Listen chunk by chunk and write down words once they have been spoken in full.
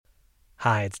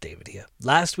Hi, it's David here.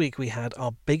 Last week we had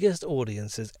our biggest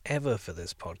audiences ever for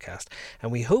this podcast,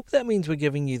 and we hope that means we're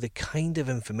giving you the kind of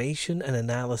information and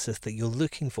analysis that you're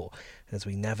looking for as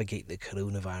we navigate the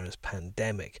coronavirus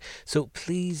pandemic. So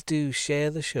please do share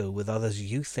the show with others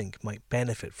you think might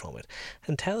benefit from it,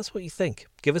 and tell us what you think.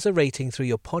 Give us a rating through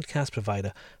your podcast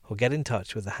provider or get in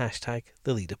touch with the hashtag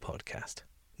 #TheLeaderPodcast.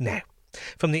 Now,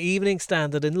 from the Evening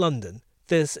Standard in London,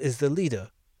 this is The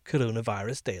Leader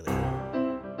Coronavirus Daily.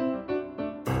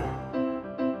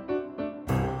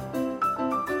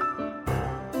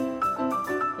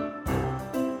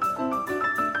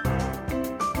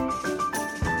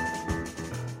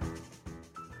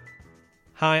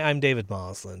 Hi, I'm David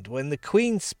Marsland. When the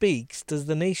Queen speaks, does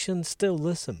the nation still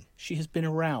listen? She has been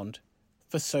around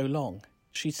for so long.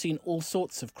 She's seen all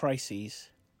sorts of crises,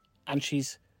 and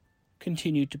she's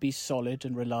continued to be solid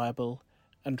and reliable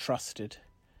and trusted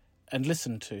and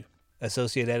listened to.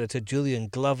 Associate Editor Julian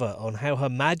Glover on how Her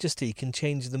Majesty can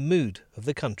change the mood of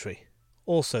the country.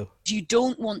 Also, you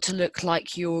don't want to look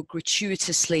like you're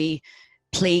gratuitously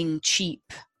playing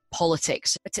cheap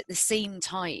politics, but at the same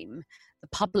time, the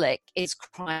public is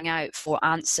crying out for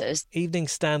answers. Evening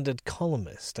Standard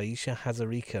columnist Ayesha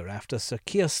Hazarika after Sir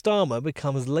Keir Starmer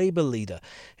becomes Labour leader.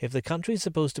 If the country is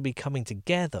supposed to be coming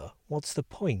together, what's the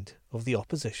point of the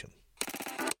opposition?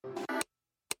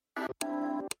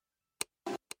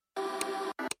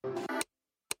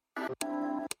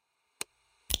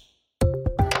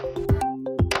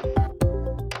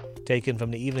 Taken from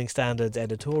the Evening Standard's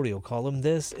editorial column,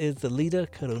 this is the Leader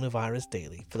Coronavirus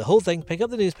Daily. For the whole thing, pick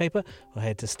up the newspaper or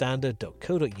head to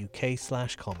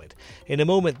standard.co.uk/comment. In a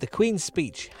moment, the Queen's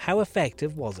speech. How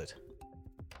effective was it?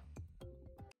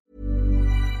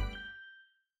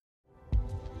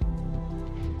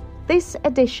 This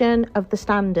edition of The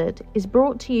Standard is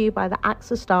brought to you by the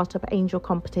AXA Startup Angel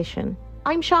Competition.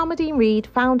 I'm Sharmadean Reid,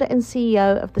 founder and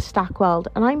CEO of The Stack World,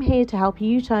 and I'm here to help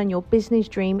you turn your business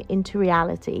dream into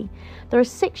reality. There are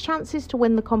 6 chances to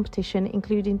win the competition,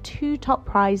 including 2 top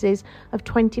prizes of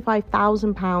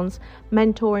 £25,000,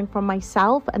 mentoring from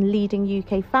myself and leading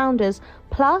UK founders,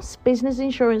 plus business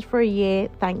insurance for a year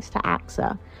thanks to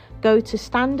AXA. Go to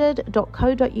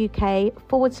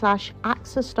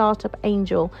standard.co.uk/AXA Startup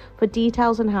Angel for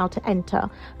details on how to enter,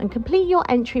 and complete your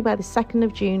entry by the 2nd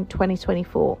of June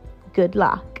 2024. Good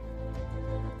luck.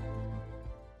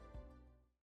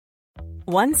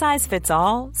 One size fits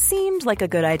all seemed like a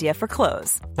good idea for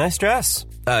clothes. Nice dress.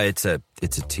 It's a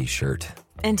t-shirt.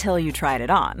 Until you tried it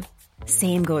on.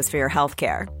 Same goes for your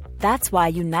healthcare. That's why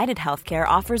United Healthcare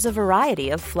offers a variety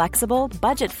of flexible,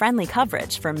 budget-friendly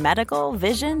coverage for medical,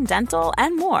 vision, dental,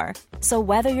 and more. So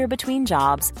whether you're between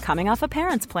jobs, coming off a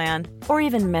parent's plan, or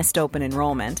even missed open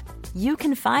enrollment, you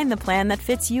can find the plan that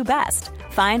fits you best.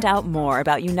 Find out more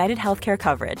about United Healthcare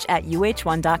coverage at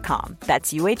uh1.com.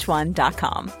 That's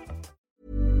uh1.com.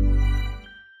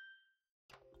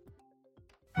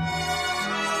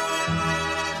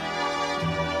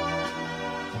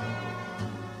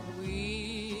 We'll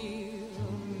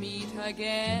meet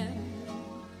again.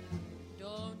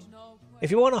 If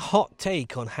you want a hot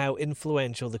take on how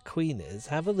influential the Queen is,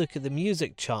 have a look at the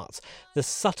music charts. The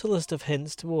subtlest of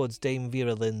hints towards Dame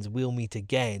Vera Lynn's We'll Meet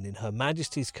Again in Her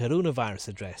Majesty's coronavirus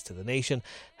address to the nation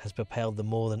has propelled the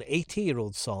more than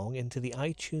 80-year-old song into the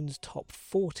iTunes Top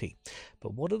 40.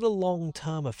 But what are the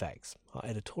long-term effects? Our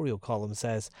editorial column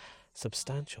says,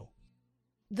 substantial.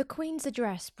 The Queen's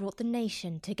address brought the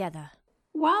nation together.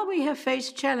 While we have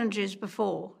faced challenges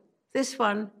before, this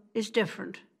one is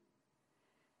different.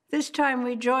 This time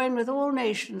we join with all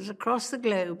nations across the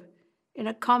globe in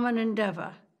a common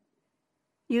endeavour,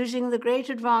 using the great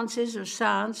advances of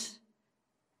science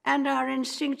and our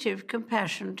instinctive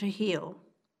compassion to heal.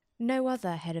 No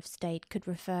other head of state could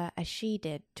refer as she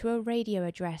did to a radio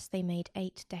address they made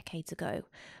 8 decades ago,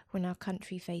 when our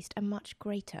country faced a much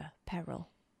greater peril.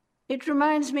 It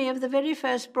reminds me of the very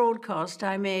first broadcast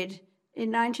I made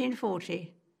in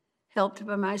 1940, helped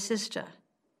by my sister.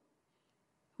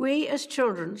 We, as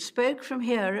children, spoke from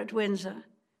here at Windsor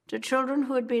to children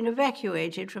who had been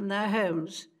evacuated from their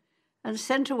homes and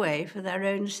sent away for their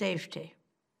own safety.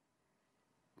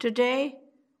 Today,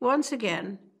 once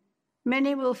again,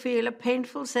 many will feel a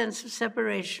painful sense of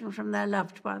separation from their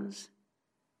loved ones.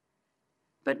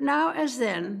 But now, as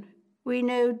then, we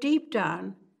know deep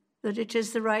down that it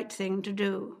is the right thing to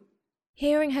do.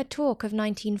 Hearing her talk of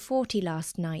 1940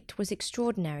 last night was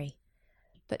extraordinary.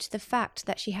 But the fact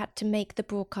that she had to make the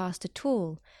broadcast at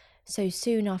all, so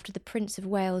soon after the Prince of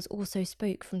Wales also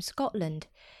spoke from Scotland,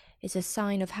 is a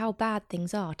sign of how bad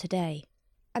things are today.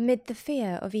 Amid the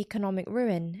fear of economic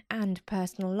ruin and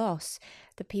personal loss,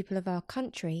 the people of our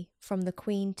country, from the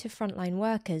Queen to frontline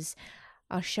workers,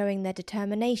 are showing their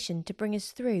determination to bring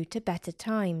us through to better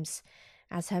times,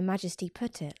 as Her Majesty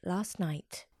put it last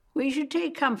night. We should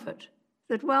take comfort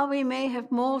that while we may have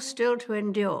more still to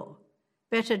endure,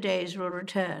 better days will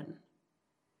return.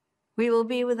 We will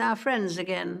be with our friends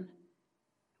again.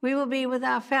 We will be with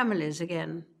our families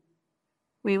again.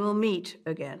 We will meet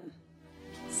again.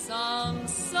 Some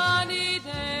sunny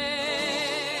day.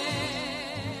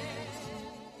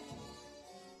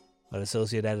 Our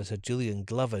Associate Editor Julian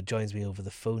Glover joins me over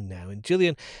the phone now. And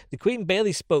Julian, the Queen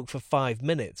barely spoke for 5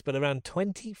 minutes, but around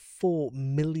 24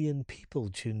 million people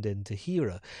tuned in to hear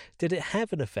her. Did it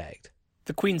have an effect?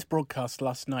 The Queen's broadcast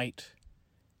last night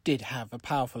did have a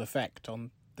powerful effect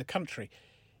on the country.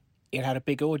 It had a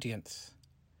big audience.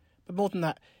 But more than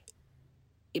that,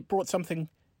 it brought something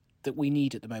that we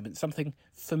need at the moment, something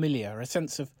familiar, a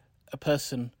sense of a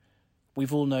person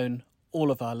we've all known all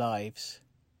of our lives,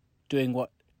 doing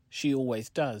what she always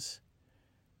does,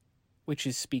 which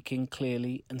is speaking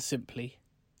clearly and simply,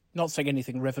 not saying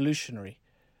anything revolutionary,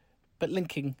 but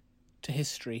linking to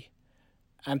history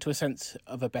and to a sense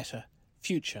of a better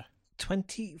future.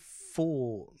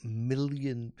 24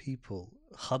 million people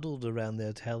huddled around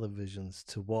their televisions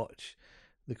to watch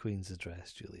the Queen's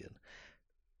address, Julian.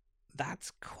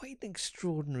 That's quite an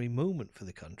extraordinary moment for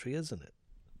the country, isn't it?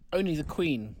 Only the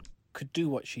Queen could do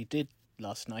what she did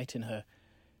last night in her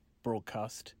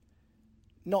broadcast,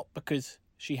 not because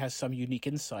she has some unique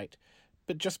insight,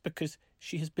 but just because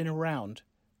she has been around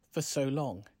for so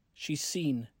long. She's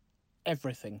seen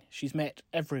everything. She's met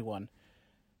everyone.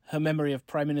 Her memory of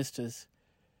prime ministers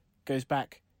goes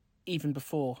back even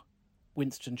before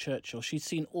Winston Churchill. She's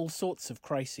seen all sorts of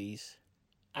crises,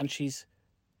 and she's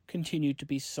continued to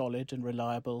be solid and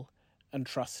reliable and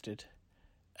trusted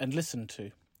and listened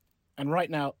to. And right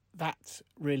now, that's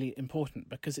really important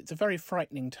because it's a very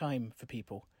frightening time for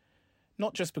people.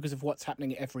 Not just because of what's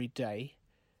happening every day,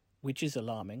 which is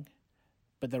alarming,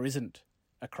 but there isn't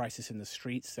a crisis in the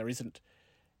streets, there isn't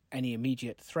any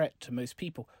immediate threat to most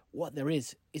people. What there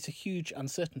is a huge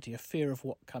uncertainty, a fear of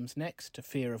what comes next, a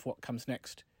fear of what comes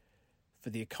next for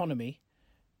the economy,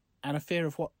 and a fear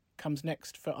of what comes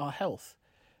next for our health.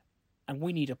 And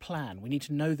we need a plan. We need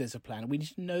to know there's a plan. We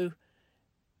need to know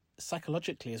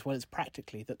psychologically as well as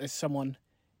practically that there's someone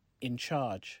in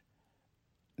charge.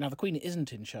 Now, the Queen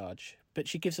isn't in charge, but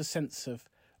she gives a sense of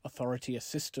authority, a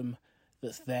system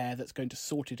that's there, that's going to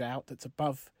sort it out, that's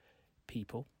above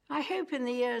people. I hope in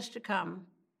the years to come,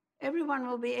 everyone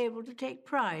will be able to take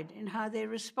pride in how they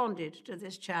responded to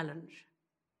this challenge.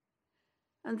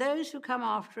 And those who come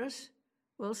after us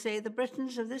will say the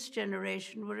Britons of this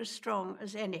generation were as strong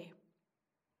as any,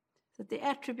 that the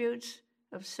attributes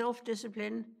of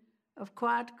self-discipline, of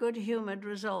quiet, good-humoured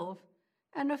resolve,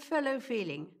 and of fellow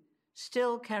feeling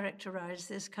still characterize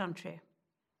this country.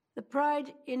 The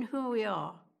pride in who we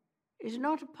are is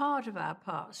not a part of our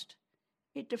past.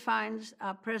 It defines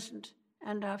our present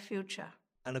and our future.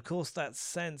 And of course, that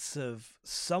sense of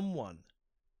someone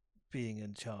being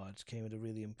in charge came at a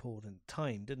really important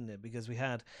time, didn't it? Because we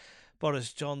had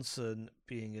Boris Johnson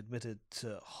being admitted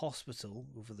to hospital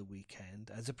over the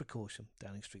weekend as a precaution,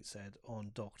 Downing Street said,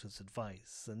 on doctors'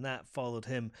 advice. And that followed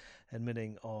him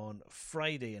admitting on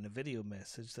Friday in a video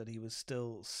message that he was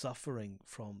still suffering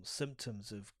from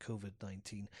symptoms of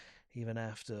COVID-19, even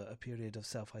after a period of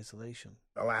self-isolation.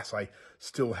 Alas, I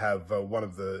still have one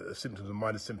of the symptoms, a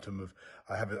minor symptom of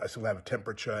I still have a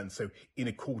temperature, and so in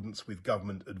accordance with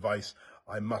government advice,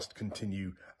 I must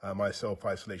continue my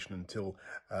self-isolation until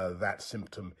that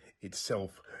symptom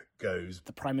itself goes.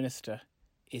 The Prime Minister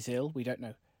is ill. We don't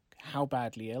know how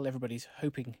badly ill. Everybody's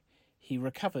hoping he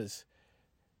recovers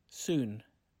soon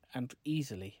and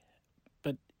easily,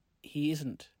 but he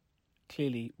isn't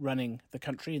clearly running the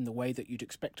country in the way that you'd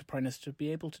expect a Prime Minister to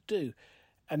be able to do,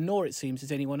 and nor, it seems,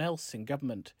 is anyone else in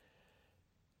government.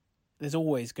 There's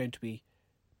always going to be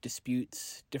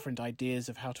disputes, different ideas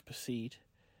of how to proceed.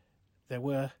 There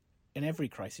were in every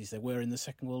crisis. There were in the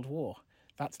Second World War.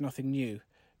 That's nothing new.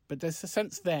 But there's a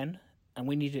sense then, and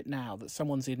we need it now, that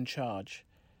someone's in charge.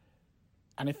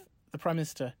 And if the Prime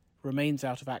Minister remains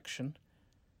out of action,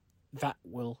 that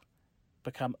will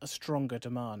become a stronger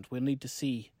demand. We'll need to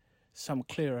see some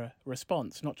clearer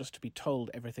response, not just to be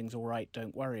told everything's all right,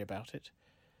 don't worry about it.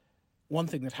 One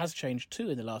thing that has changed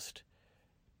too in the last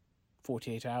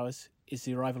 48 hours is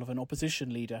the arrival of an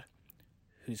opposition leader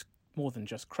who's more than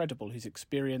just credible, who's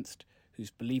experienced,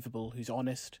 who's believable, who's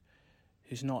honest,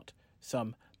 who's not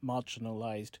some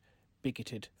marginalised,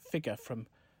 bigoted figure from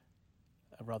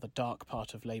a rather dark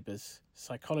part of Labour's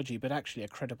psychology, but actually a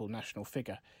credible national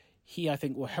figure. He, I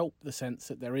think, will help the sense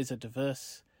that there is a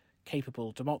diverse,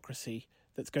 capable democracy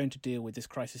that's going to deal with this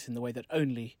crisis in the way that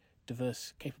only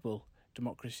diverse, capable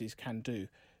democracies can do.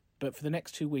 But for the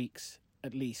next 2 weeks,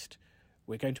 at least,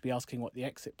 we're going to be asking what the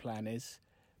exit plan is.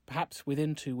 Perhaps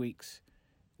within 2 weeks,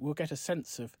 we'll get a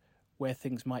sense of where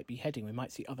things might be heading. We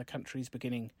might see other countries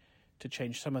beginning to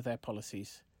change some of their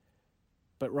policies.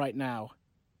 But right now,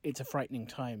 it's a frightening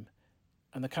time,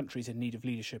 and the country's in need of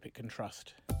leadership it can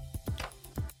trust.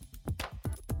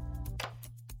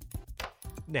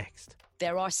 Next.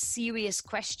 There are serious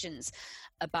questions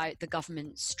about the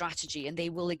government's strategy, and they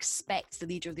will expect the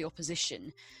leader of the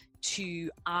opposition to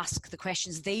ask the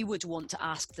questions they would want to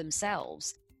ask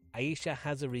themselves. Ayesha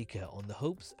Hazarika on the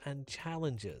hopes and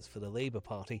challenges for the Labour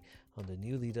Party under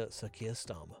new leader Sir Keir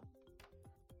Starmer.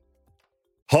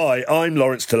 Hi, I'm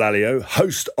Lawrence Dallaglio,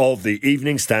 host of the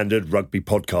Evening Standard Rugby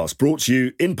Podcast, brought to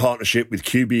you in partnership with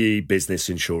QBE Business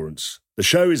Insurance. The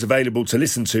show is available to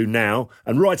listen to now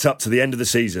and right up to the end of the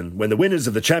season, when the winners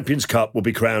of the Champions Cup will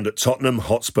be crowned at Tottenham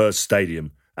Hotspur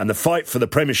Stadium, and the fight for the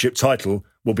Premiership title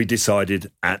will be decided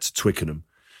at Twickenham.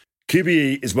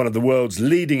 QBE is one of the world's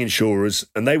leading insurers,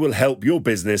 and they will help your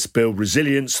business build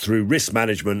resilience through risk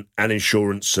management and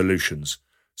insurance solutions.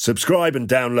 Subscribe and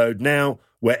download now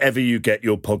wherever you get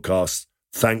your podcasts.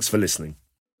 Thanks for listening.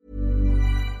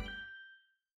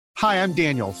 Hi, I'm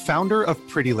Daniel, founder of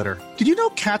Pretty Litter. Did you know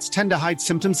cats tend to hide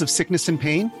symptoms of sickness and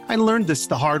pain? I learned this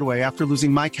the hard way after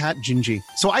losing my cat, Gingy.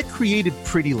 So I created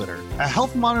Pretty Litter, a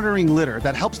health monitoring litter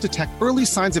that helps detect early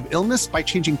signs of illness by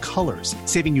changing colors,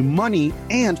 saving you money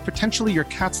and potentially your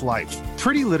cat's life.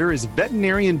 Pretty Litter is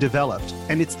veterinarian developed,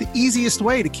 and it's the easiest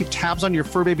way to keep tabs on your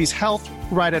fur baby's health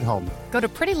right at home. Go to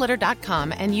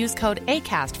prettylitter.com and use code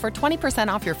ACAST for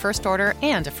 20% off your first order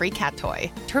and a free cat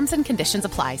toy. Terms and conditions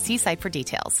apply. See site for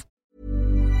details.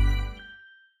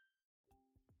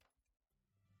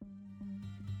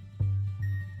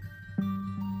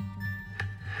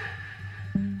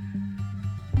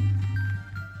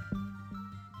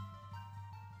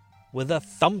 With a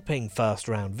thumping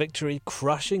first-round victory,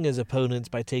 crushing his opponents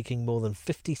by taking more than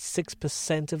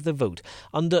 56% of the vote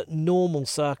under normal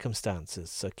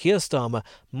circumstances, Sir Keir Starmer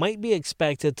might be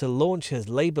expected to launch his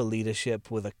Labour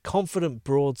leadership with a confident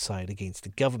broadside against the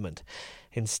government.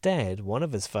 Instead, one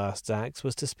of his first acts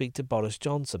was to speak to Boris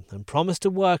Johnson and promise to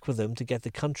work with him to get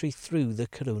the country through the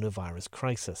coronavirus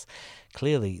crisis.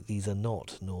 Clearly, these are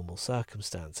not normal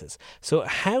circumstances. So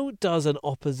how does an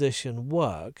opposition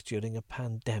work during a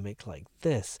pandemic like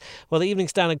this? Well, the Evening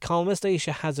Standard columnist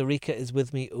Ayesha Hazarika is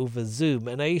with me over Zoom.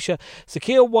 And Ayesha, Sir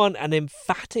Keir won an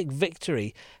emphatic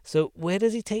victory. So where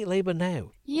does he take Labour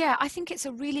now? Yeah, I think it's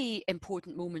a really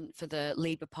important moment for the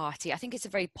Labour Party. I think it's a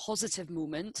very positive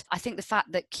moment. I think the fact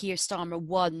that Keir Starmer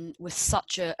won with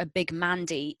such a big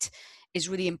mandate is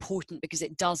really important because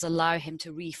it does allow him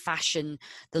to refashion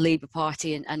the Labour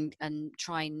Party and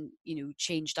try and,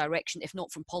 change direction, if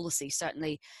not from policy,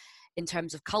 certainly in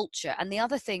terms of culture. And the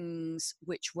other things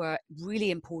which were really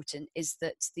important is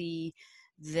that the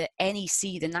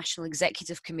NEC, the National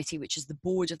Executive Committee, which is the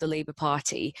board of the Labour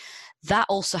Party, that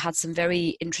also had some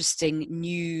very interesting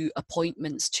new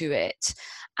appointments to it.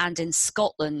 And in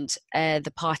Scotland,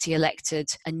 the party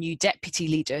elected a new deputy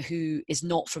leader who is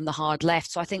not from the hard left.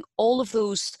 So I think all of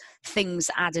those things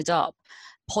added up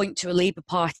point to a Labour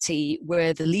Party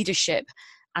where the leadership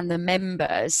and the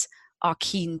members are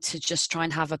keen to just try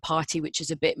and have a party which is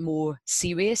a bit more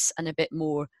serious and a bit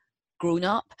more grown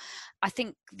up. I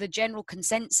think the general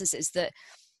consensus is that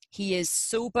he is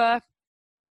sober,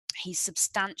 he's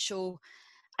substantial,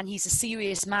 and he's a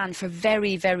serious man for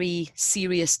very, very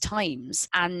serious times.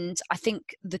 And I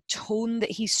think the tone that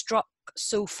he struck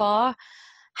so far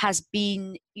has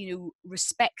been,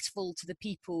 respectful to the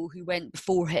people who went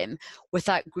before him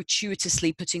without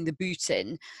gratuitously putting the boot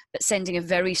in, but sending a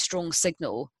very strong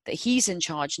signal that he's in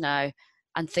charge now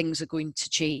and things are going to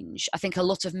change. I think a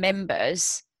lot of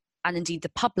members and indeed the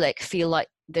public feel like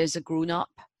there's a grown-up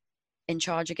in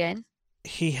charge again.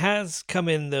 He has come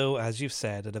in, though, as you've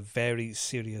said, at a very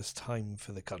serious time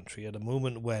for the country, at a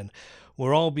moment when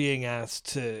we're all being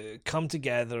asked to come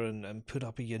together and put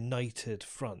up a united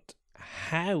front.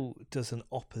 How does an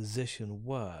opposition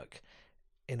work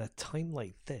in a time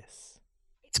like this?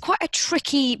 It's quite a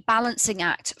tricky balancing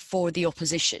act for the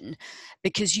opposition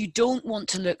because you don't want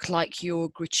to look like you're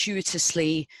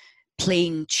gratuitously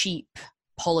playing cheap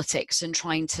politics and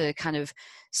trying to kind of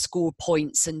score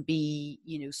points and be,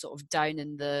 sort of down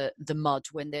in the mud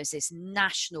when there's this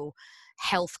national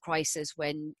health crisis,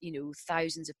 when,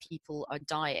 thousands of people are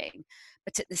dying.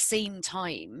 But at the same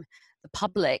time, the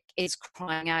public is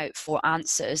crying out for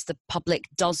answers. The public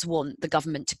does want the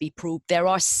government to be probed. There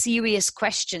are serious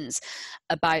questions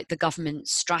about the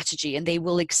government's strategy, and they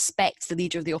will expect the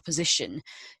leader of the opposition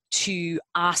to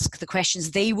ask the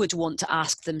questions they would want to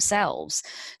ask themselves.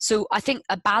 So I think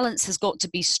a balance has got to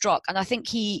be struck. And I think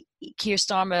Keir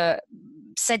Starmer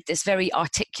said this very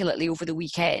articulately over the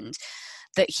weekend,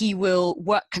 that he will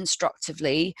work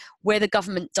constructively where the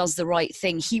government does the right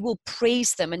thing. He will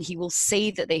praise them and he will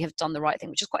say that they have done the right thing,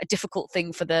 which is quite a difficult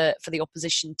thing for the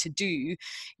opposition to do.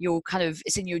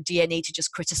 It's in your DNA to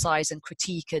just criticize and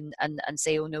critique and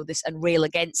say, oh no, this, and rail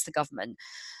against the government.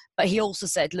 But he also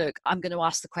said, look, I'm going to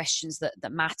ask the questions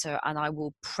that matter, and I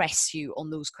will press you on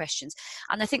those questions.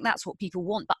 And I think that's what people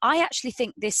want. But I actually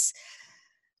think this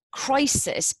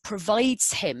crisis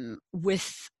provides him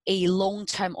with a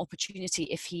long-term opportunity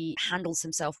if he handles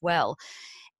himself well.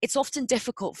 It's often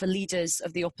difficult for leaders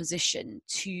of the opposition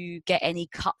to get any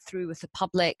cut through with the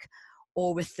public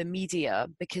or with the media,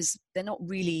 because they're not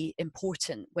really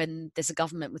important when there's a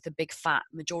government with a big fat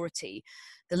majority.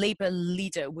 The Labour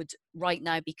leader would right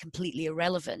now be completely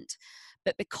irrelevant.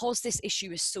 But because this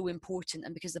issue is so important,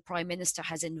 and because the Prime Minister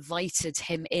has invited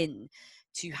him in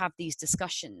to have these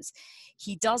discussions,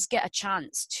 he does get a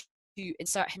chance to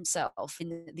insert himself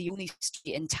in the only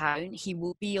street in town. He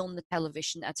will be on the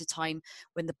television at a time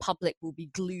when the public will be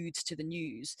glued to the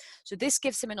news. So this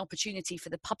gives him an opportunity for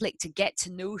the public to get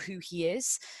to know who he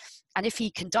is. And if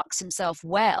he conducts himself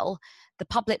well, the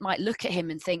public might look at him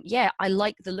and think, yeah, I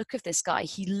like the look of this guy.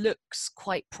 He looks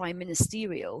quite prime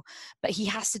ministerial, but he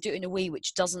has to do it in a way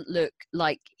which doesn't look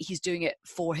like he's doing it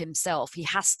for himself. He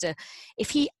has to,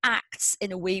 if he acts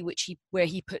in a way where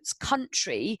he puts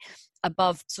country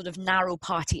above sort of narrow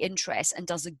party interests and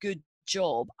does a good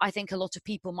job, I think a lot of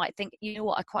people might think, you know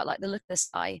what, I quite like the look of this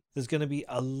guy. There's going to be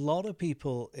a lot of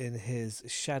people in his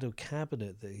shadow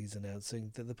cabinet that he's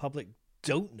announcing that the public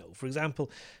don't know. For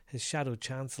example, his shadow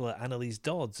chancellor Annalise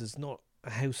Dodds is not a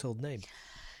household name.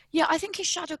 Yeah, I think his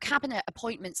shadow cabinet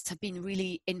appointments have been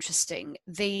really interesting.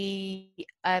 They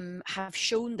have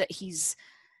shown that he's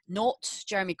not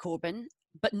Jeremy Corbyn,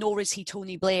 but nor is he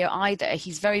Tony Blair either.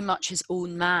 He's very much his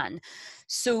own man.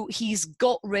 So he's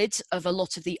got rid of a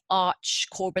lot of the arch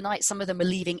Corbynites. Some of them are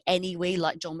leaving anyway,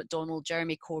 like John McDonnell,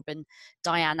 Jeremy Corbyn,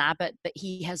 Diane Abbott. But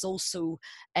he has also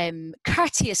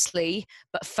courteously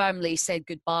but firmly said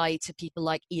goodbye to people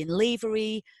like Ian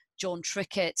Lavery, John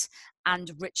Trickett,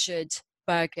 and Richard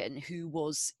Bergen, who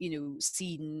was,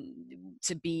 seen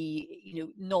to be,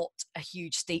 not a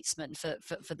huge statesman for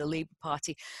the Labour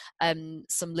Party.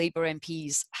 Some Labour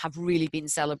MPs have really been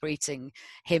celebrating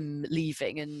him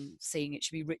leaving and saying it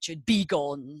should be Richard be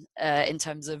gone, in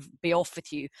terms of be off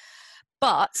with you.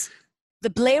 But the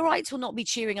Blairites will not be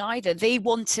cheering either. They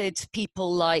wanted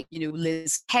people like,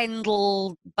 Liz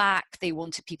Kendall back. They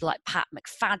wanted people like Pat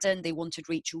McFadden. They wanted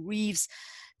Rachel Reeves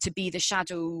to be the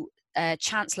shadow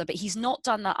chancellor, but he's not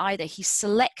done that either. He's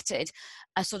selected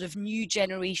a sort of new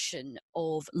generation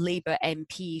of Labour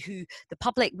MP who the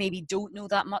public maybe don't know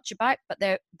that much about, but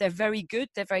they're very good,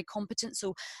 they're very competent.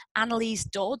 So Annalise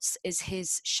Dodds is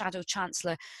his shadow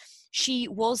chancellor. She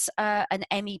was an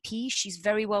MEP. She's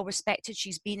very well respected.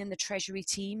 She's been in the Treasury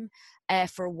team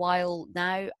for a while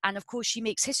now, and of course she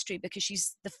makes history because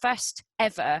she's the first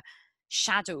ever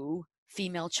shadow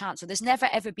female chancellor. There's never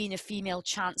ever been a female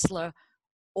chancellor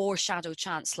or shadow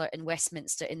chancellor in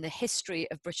Westminster in the history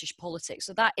of British politics.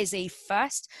 So that is a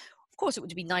first. Of course, it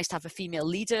would be nice to have a female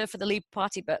leader for the Labour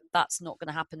Party, but that's not going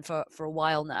to happen for a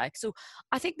while now. So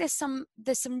I think there's some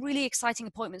really exciting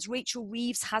appointments. Rachel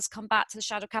Reeves has come back to the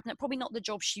shadow cabinet. Probably not the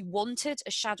job she wanted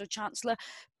as shadow chancellor,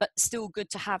 but still good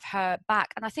to have her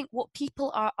back. And I think what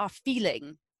people are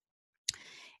feeling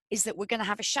is that we're going to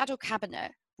have a shadow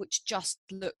cabinet which just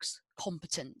looks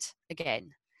competent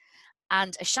again.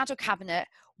 And a shadow cabinet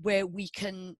where we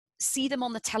can see them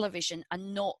on the television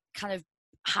and not kind of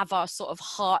have our sort of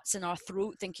hearts in our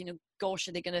throat thinking, oh gosh,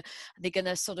 are they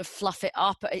gonna sort of fluff it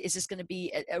up? Is this going to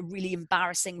be a really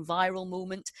embarrassing viral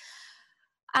moment?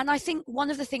 And I think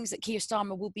one of the things that Keir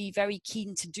Starmer will be very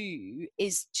keen to do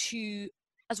is to,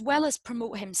 as well as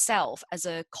promote himself as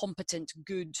a competent,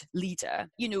 good leader,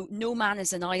 no man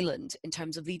is an island in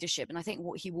terms of leadership. And I think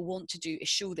what he will want to do is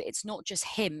show that it's not just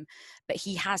him, but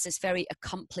he has this very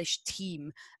accomplished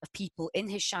team of people in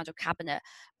his shadow cabinet.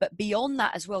 But beyond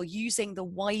that as well, using the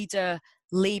wider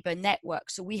Labour network.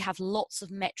 So we have lots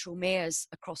of metro mayors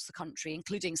across the country,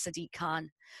 including Sadiq Khan.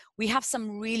 We have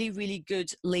some really, really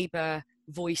good Labour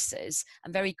voices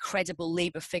and very credible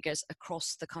Labour figures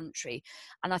across the country.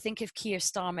 And I think if Keir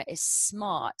Starmer is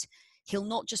smart, he'll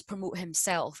not just promote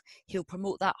himself, he'll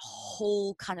promote that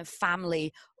whole kind of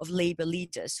family of Labour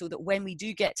leaders, so that when we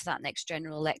do get to that next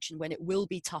general election, when it will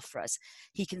be tough for us,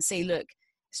 he can say, look,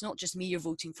 it's not just me you're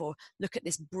voting for, look at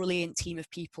this brilliant team of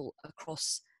people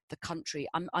across the country.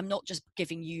 I'm not just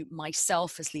giving you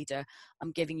myself as leader,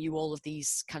 I'm giving you all of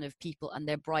these kind of people, and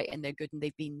they're bright and they're good and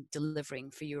they've been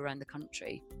delivering for you around the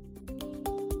country.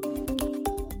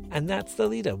 And that's The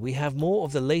Leader. We have more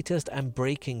of the latest and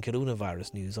breaking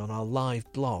coronavirus news on our live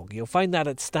blog. You'll find that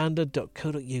at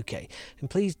standard.co.uk. And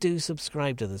please do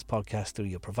subscribe to this podcast through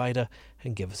your provider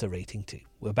and give us a rating too.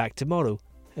 We're back tomorrow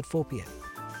at 4 p.m.